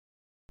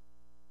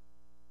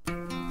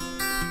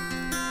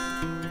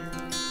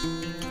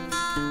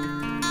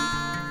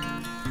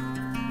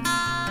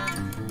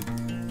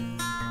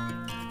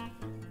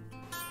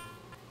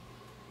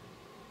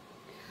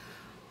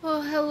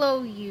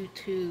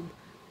YouTube.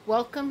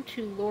 Welcome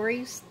to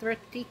Lori's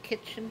Thrifty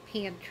Kitchen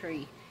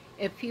Pantry.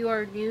 If you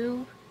are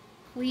new,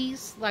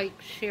 please like,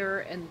 share,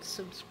 and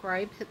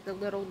subscribe. Hit the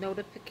little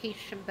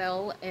notification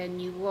bell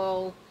and you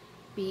will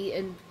be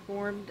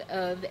informed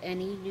of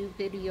any new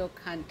video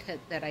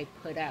content that I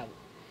put out.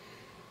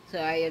 So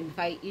I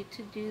invite you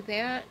to do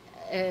that,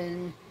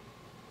 and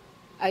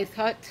I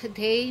thought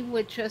today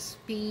would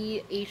just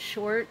be a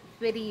short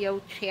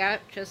video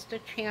chat, just a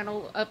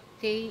channel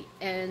update,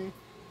 and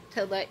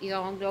to let you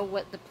all know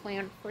what the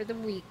plan for the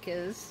week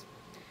is.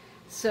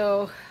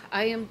 So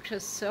I am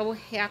just so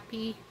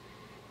happy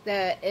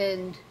that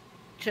in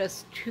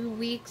just 2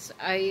 weeks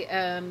I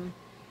am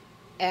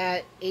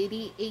at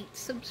 88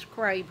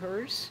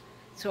 subscribers.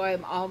 So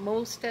I'm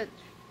almost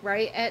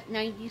right at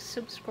 90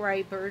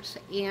 subscribers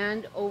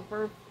and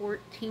over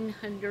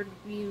 1,400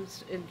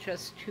 views in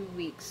just 2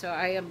 weeks. So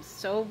I am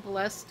so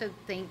blessed and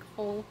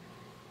thankful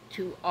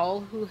to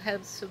all who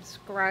have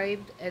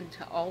subscribed and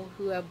to all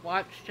who have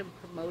watched and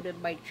promoted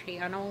my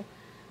channel.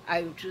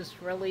 I just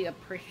really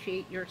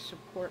appreciate your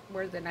support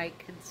more than I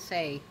can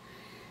say.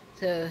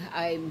 So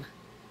I'm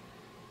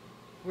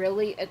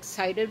really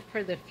excited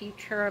for the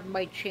future of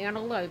my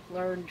channel. I've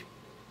learned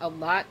a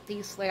lot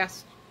these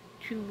last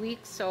 2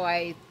 weeks, so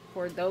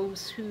for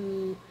those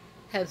who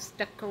have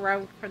stuck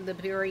around from the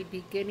very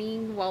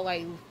beginning while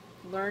I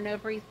learn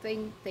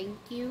everything, thank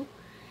you.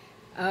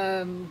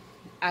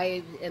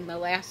 In the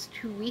last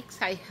 2 weeks,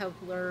 I have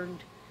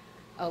learned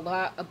a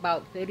lot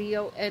about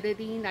video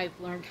editing. I've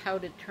learned how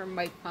to turn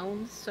my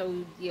phone so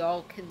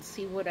y'all can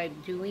see what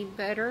I'm doing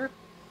better.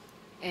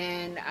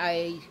 And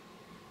I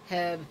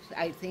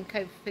think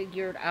I've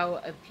figured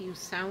out a few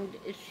sound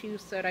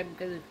issues that I'm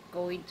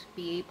going to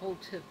be able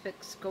to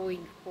fix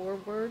going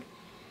forward.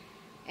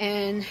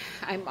 And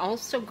I'm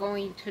also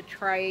going to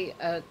try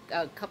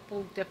a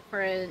couple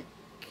different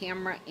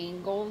camera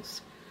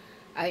angles.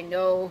 I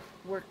know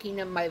working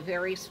in my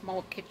very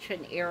small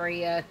kitchen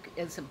area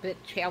is a bit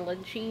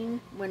challenging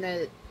when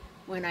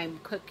I'm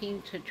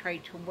cooking, to try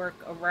to work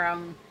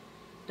around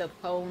the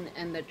phone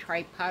and the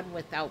tripod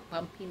without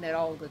bumping it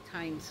all the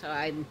time. So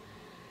I'm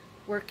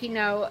working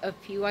out a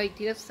few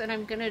ideas that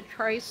I'm going to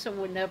try, so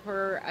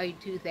whenever I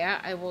do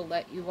that, I will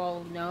let you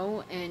all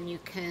know, and you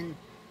can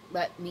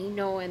let me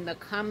know in the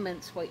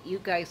comments what you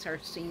guys are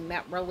seeing.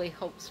 That really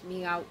helps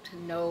me out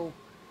to know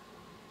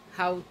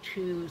how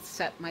to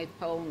set my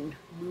phone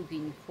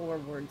moving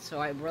forward. So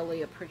I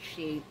really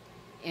appreciate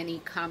any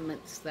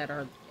comments that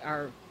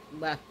are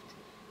left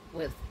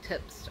with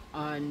tips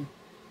on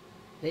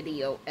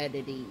video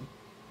editing.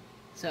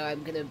 So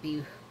I'm going to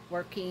be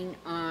working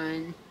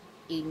on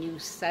a new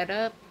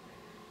setup.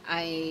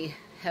 I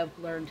have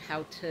learned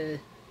how to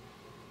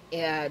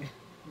add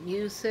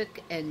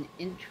music and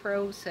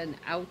intros and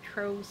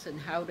outros, and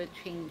how to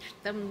change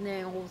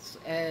thumbnails,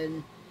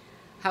 and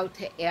how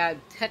to add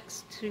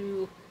text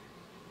to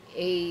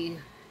a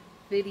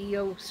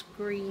video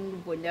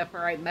screen whenever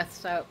I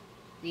mess up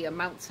the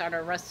amounts on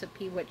a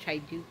recipe, which I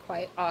do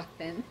quite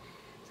often.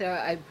 So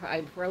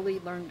I've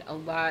really learned a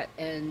lot,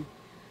 and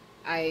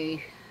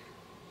I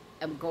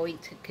am going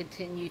to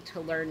continue to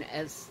learn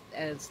as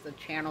the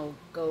channel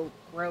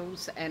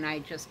grows, and I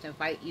just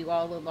invite you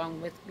all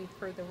along with me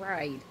for the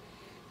ride.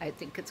 I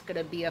think it's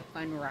going to be a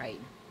fun ride.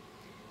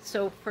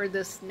 So for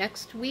this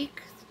next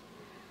week,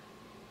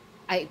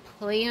 I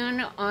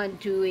plan on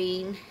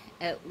doing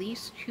at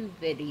least 2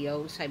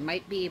 videos. I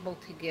might be able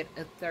to get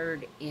a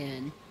third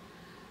in.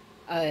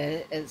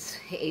 It's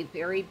a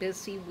very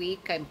busy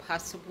week. I'm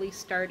possibly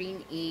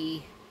starting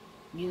a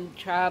new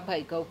job.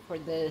 I go for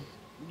the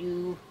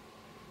new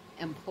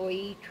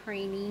employee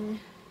training,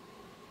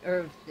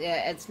 or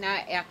it's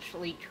not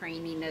actually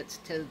training, it's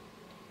to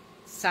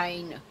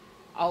sign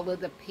all of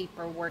the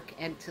paperwork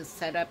and to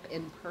set up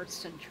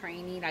in-person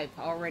training. I've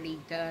already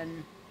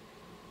done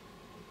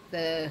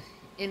the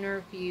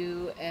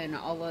interview and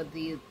all of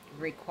the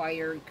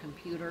required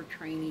computer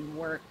training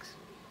work,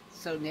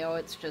 so now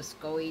it's just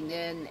going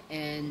in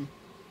and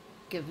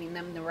giving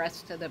them the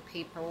rest of the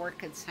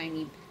paperwork and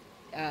signing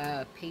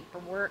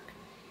paperwork.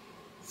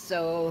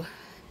 So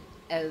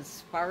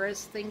as far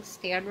as things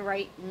stand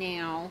right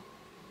now,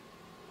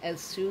 as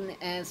soon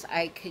as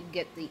I can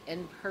get the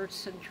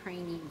in-person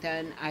training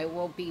done, I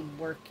will be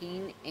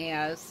working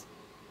as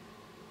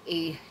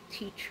a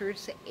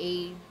teacher's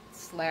aide /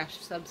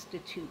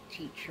 substitute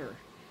teacher.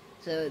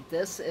 So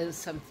this is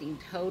something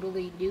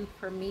totally new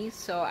for me,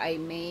 so I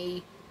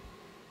may,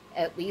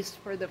 at least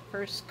for the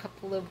first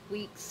couple of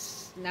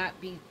weeks, not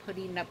be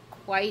putting up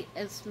quite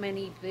as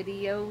many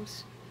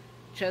videos,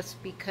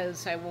 just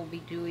because I will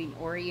be doing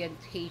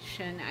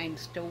orientation. I'm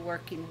still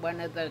working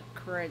one of the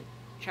current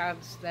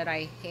jobs that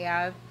I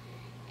have,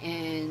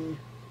 and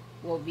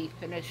we'll be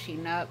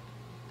finishing up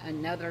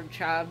another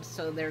job,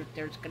 so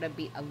there's going to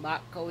be a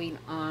lot going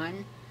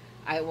on.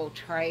 I will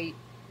try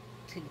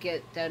to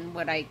get done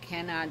what I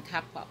can. On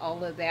top of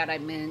all of that,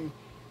 I'm in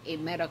a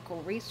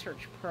medical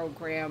research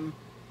program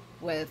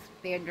with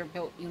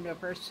Vanderbilt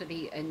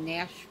University in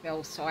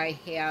Nashville, so I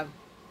have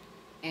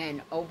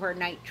an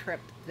overnight trip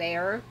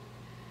there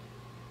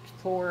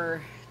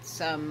for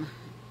some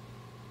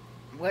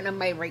one of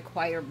my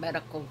required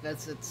medical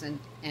visits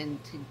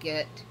and to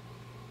get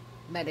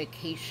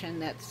medication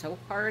that so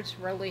far has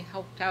really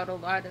helped out a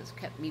lot. It's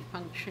kept me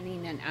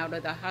functioning and out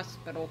of the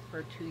hospital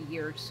for 2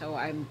 years. So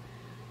I'm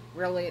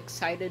really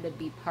excited to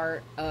be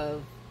part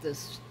of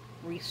this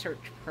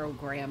research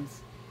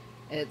programs.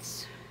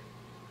 It's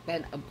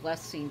been a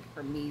blessing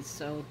for me.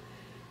 So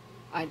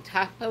on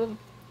top of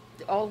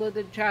all of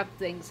the job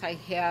things, I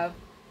have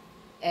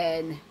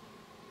an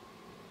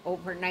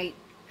overnight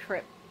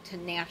trip to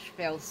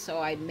Nashville, so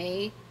I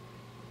may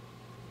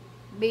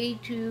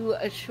do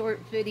a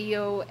short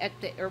video at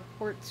the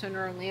airports in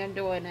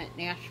Orlando and at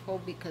Nashville,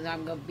 because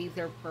I'm going to be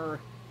there for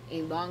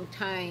a long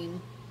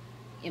time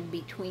in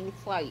between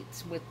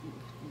flights with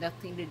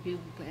nothing to do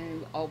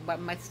and all by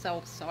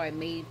myself. So I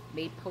may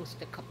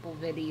post a couple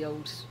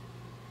videos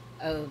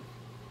of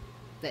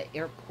the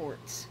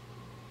airports.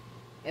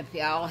 If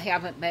y'all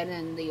haven't been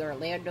in the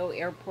Orlando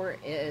airport,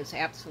 it is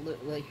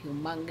absolutely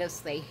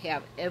humongous. They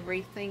have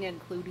everything,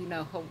 including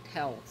a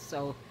hotel.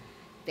 So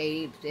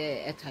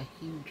it's a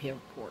huge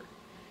airport.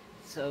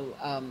 So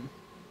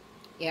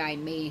yeah, I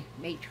may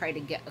try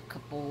to get a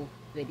couple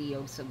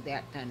videos of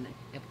that done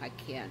if I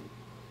can.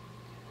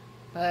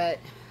 But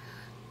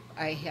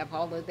I have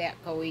all of that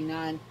going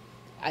on.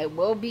 I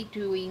will be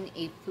doing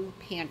a food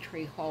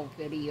pantry haul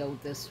video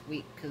this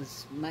week,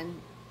 because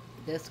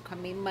this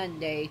coming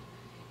Monday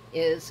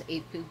is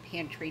a food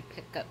pantry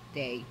pickup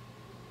day.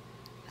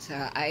 So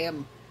I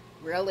am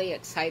really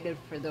excited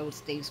for those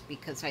days,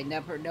 because I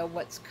never know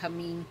what's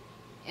coming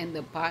in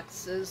the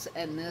boxes,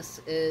 and this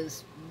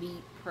is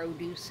meat,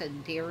 produce,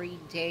 and dairy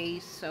day,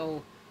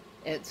 so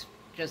it's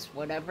just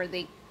whatever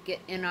they get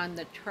in on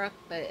the truck,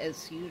 but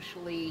it's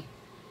usually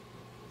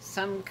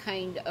some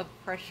kind of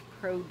fresh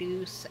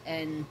produce,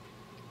 and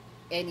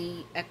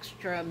any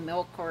extra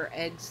milk or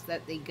eggs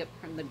that they get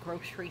from the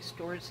grocery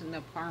stores and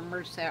the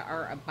farmers that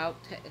are about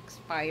to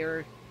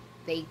expire,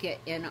 they get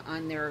in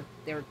on their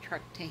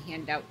truck to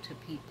hand out to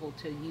people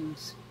to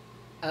use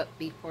up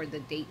before the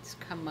dates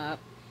come up.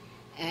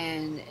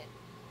 And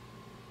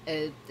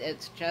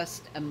it's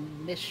just a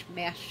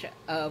mishmash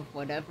of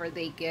whatever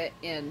they get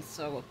in,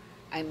 so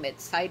I'm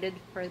excited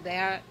for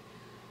that.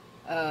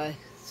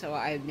 So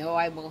I know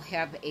I will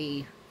have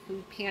a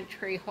food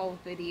pantry haul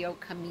video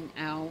coming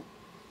out.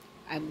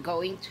 I'm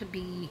going to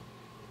be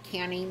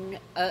canning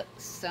up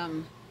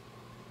some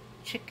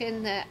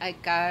chicken that I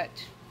got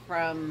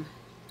from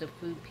the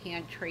food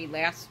pantry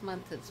last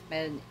month. It's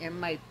been in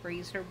my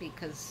freezer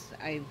because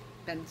I've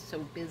been so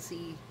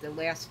busy the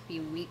last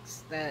few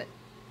weeks that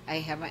I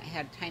haven't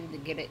had time to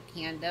get it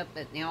canned up.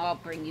 But now I'll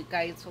bring you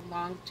guys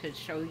along to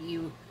show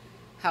you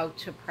how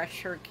to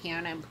pressure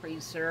can and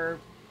preserve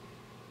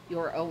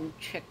your own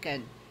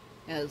chicken.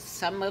 Now,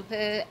 some of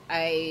it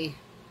I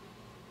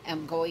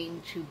am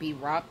going to be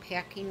raw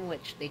packing,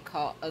 which they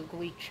call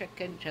ugly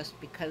chicken, just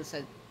because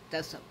it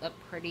doesn't look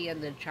pretty in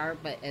the jar,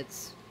 but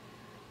it's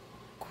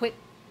quick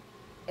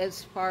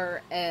as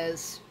far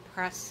as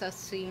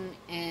processing,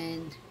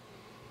 and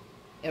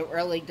it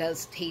really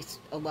does taste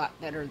a lot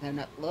better than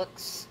it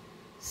looks.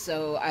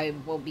 So I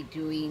will be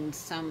doing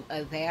some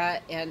of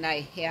that, and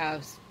I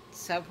have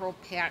several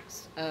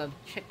packs of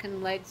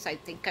chicken legs. I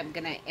think I'm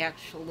going to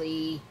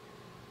actually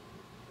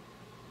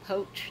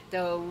poach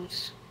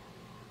those.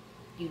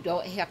 You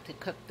don't have to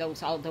cook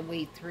those all the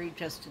way through,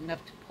 just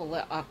enough to pull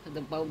it off of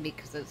the bone,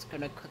 because it's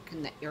going to cook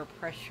in the air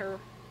pressure.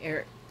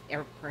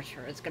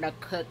 It's going to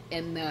cook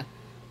in the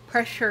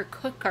pressure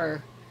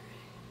cooker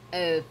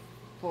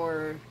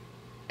for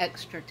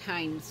extra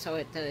time, so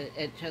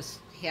it just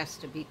has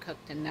to be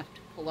cooked enough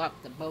to pull off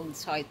the bone.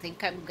 So I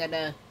think I'm going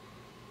to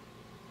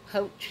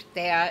poach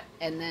that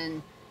and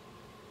then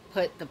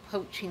put the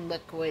poaching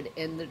liquid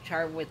in the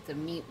jar with the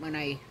meat when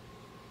I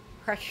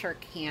pressure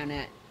can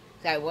it.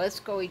 I was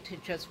going to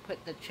just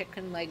put the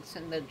chicken legs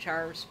in the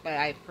jars, but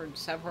I've heard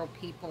several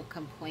people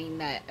complain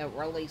that it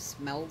really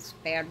smells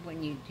bad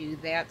when you do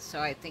that, so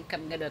I think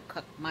I'm going to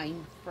cook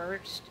mine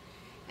first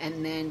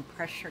and then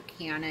pressure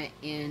can it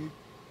in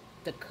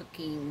the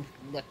cooking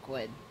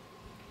liquid.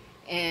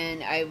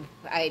 And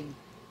I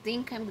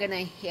think I'm going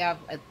to have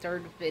a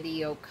third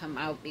video come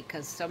out,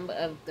 because some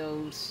of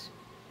those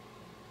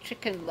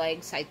chicken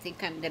legs I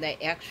think I'm going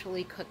to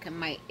actually cook in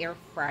my air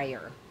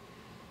fryer.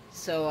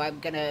 So I'm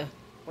going to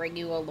bring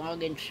you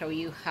along and show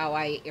you how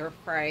I air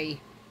fry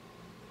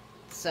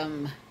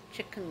some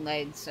chicken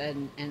legs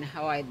and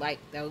how I like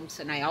those.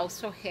 And I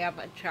also have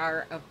a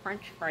jar of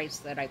French fries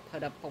that I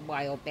put up a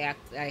while back.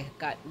 I had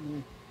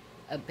gotten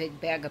a big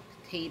bag of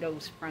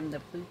potatoes from the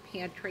food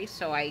pantry,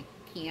 so I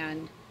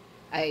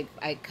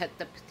cut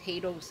the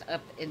potatoes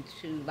up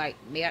into like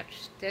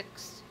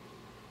matchsticks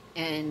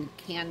and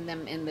can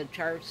them in the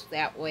jars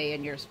that way,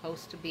 and you're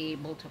supposed to be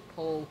able to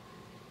pull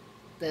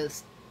the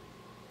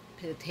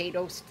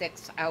potato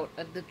sticks out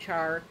of the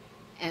jar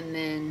and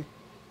then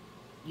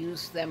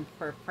use them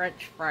for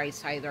French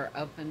fries, either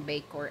oven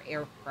bake or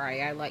air fry.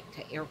 I like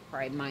to air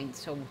fry mine,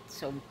 so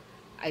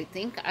I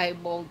think I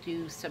will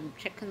do some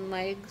chicken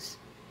legs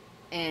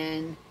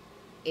and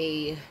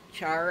a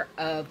jar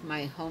of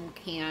my home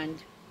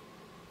canned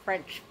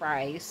French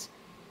fries,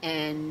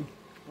 and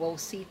we'll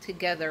see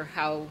together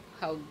how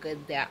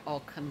good that all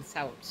comes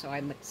out. So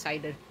I'm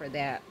excited for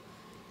that.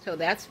 So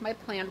that's my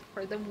plan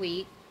for the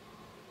week.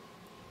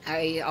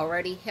 I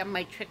already have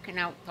my chicken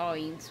out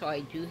thawing, so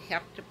I do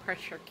have to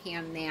pressure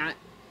can that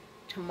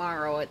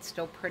tomorrow. It's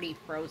still pretty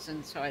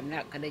frozen, so I'm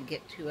not going to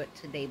get to it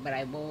today, but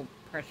I will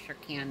pressure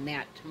can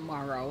that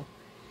tomorrow.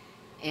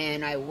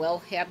 And I will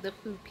have the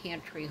food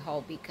pantry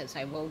haul because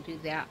I will do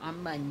that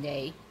on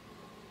Monday.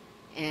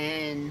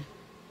 And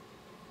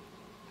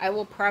I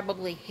will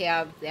probably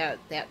have that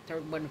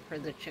third one for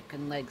the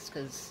chicken legs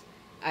because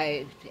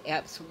I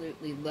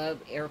absolutely love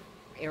air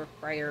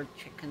fryer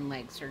chicken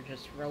legs. They're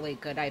just really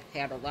good. I've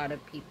had a lot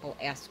of people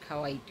ask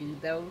how I do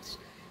those.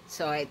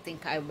 So I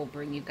think I will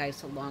bring you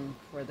guys along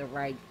for the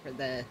ride for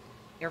the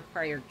air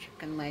fryer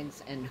chicken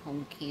legs and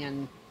home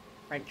canned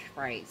French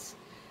fries.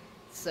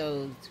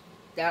 So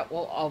that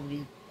will all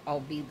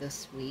be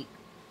this week.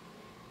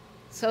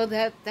 So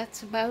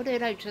that's about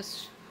it. I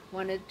just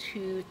wanted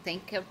to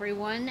thank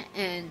everyone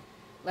and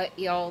let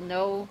y'all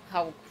know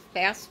how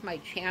fast my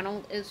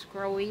channel is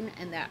growing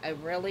and that I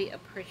really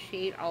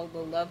appreciate all the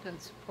love and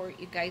support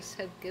you guys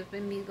have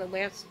given me the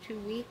last 2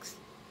 weeks.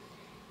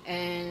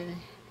 And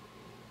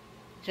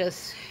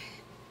just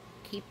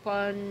keep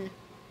on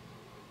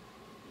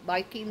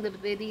liking the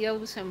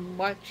videos and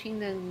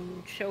watching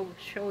and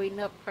showing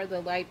up for the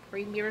live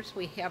premieres.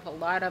 We have a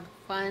lot of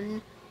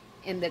fun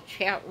in the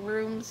chat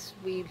rooms.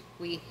 We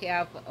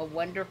have a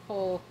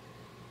wonderful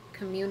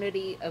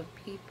community of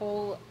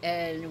people,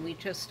 and we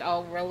just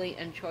all really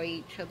enjoy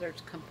each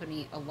other's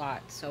company a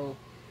lot. So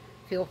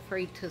feel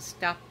free to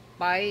stop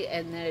by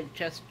and then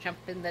just jump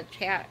in the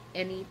chat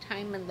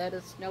anytime and let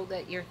us know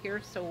that you're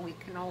here so we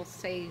can all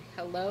say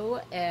hello,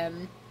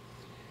 and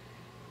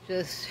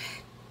just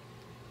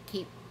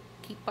keep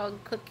on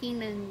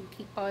cooking and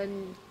keep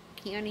on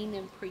canning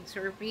and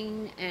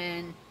preserving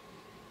and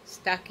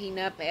stocking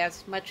up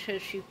as much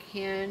as you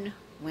can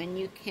when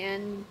you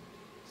can.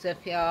 So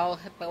if y'all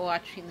have been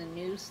watching the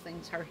news,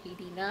 things are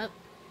heating up.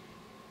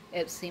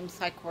 It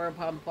seems like we're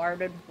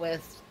bombarded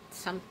with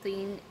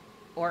something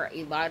or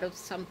a lot of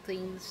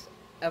somethings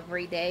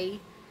every day.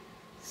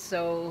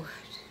 So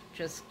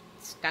just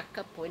stock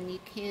up when you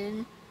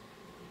can,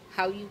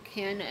 how you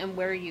can, and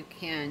where you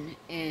can.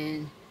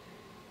 And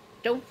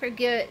don't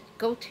forget,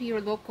 go to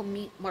your local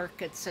meat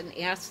markets and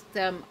ask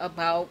them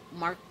about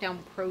markdown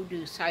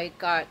produce. I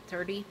got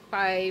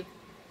 35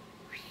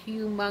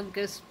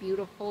 humongous,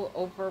 beautiful,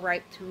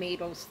 overripe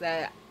tomatoes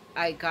that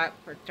I got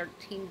for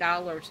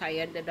 $13. I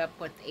ended up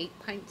with 8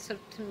 pints of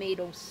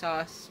tomato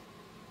sauce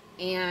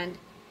and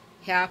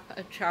half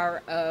a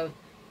jar of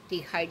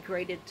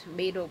dehydrated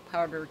tomato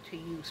powder to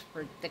use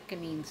for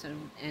thickenings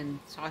and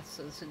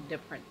sauces and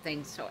different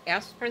things. So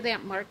ask for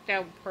that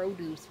markdown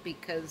produce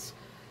because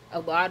a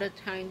lot of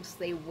times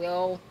they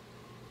will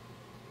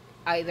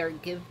either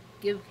give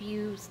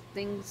you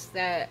things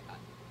that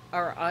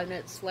are on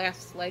its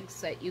last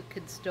legs that you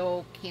could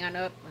still can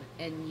up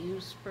and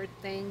use for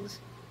things,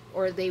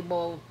 or they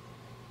will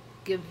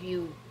give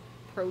you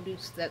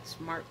produce that's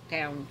marked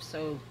down.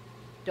 So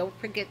don't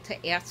forget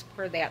to ask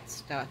for that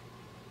stuff.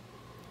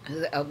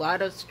 A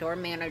lot of store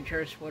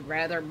managers would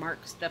rather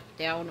mark stuff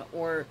down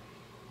or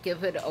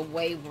give it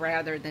away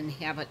rather than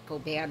have it go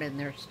bad in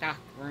their stock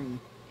room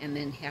and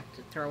then have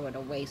to throw it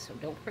away. So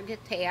don't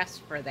forget to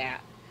ask for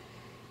that.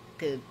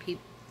 Because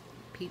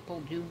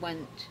people do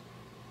want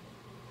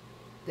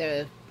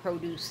the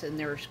produce in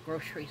their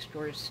grocery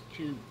stores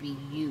to be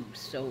used.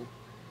 So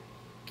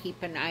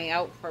keep an eye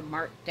out for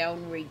marked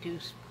down,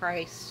 reduced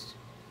price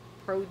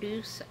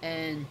produce,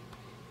 and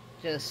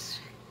just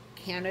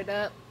can it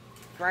up,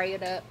 dry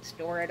it up,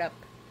 store it up,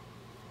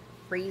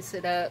 freeze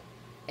it up,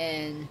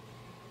 and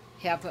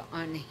have it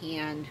on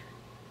hand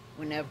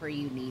whenever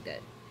you need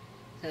it.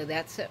 So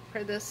that's it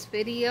for this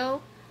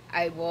video.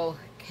 I will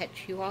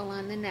catch you all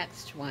on the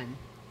next one.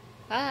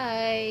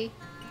 Bye!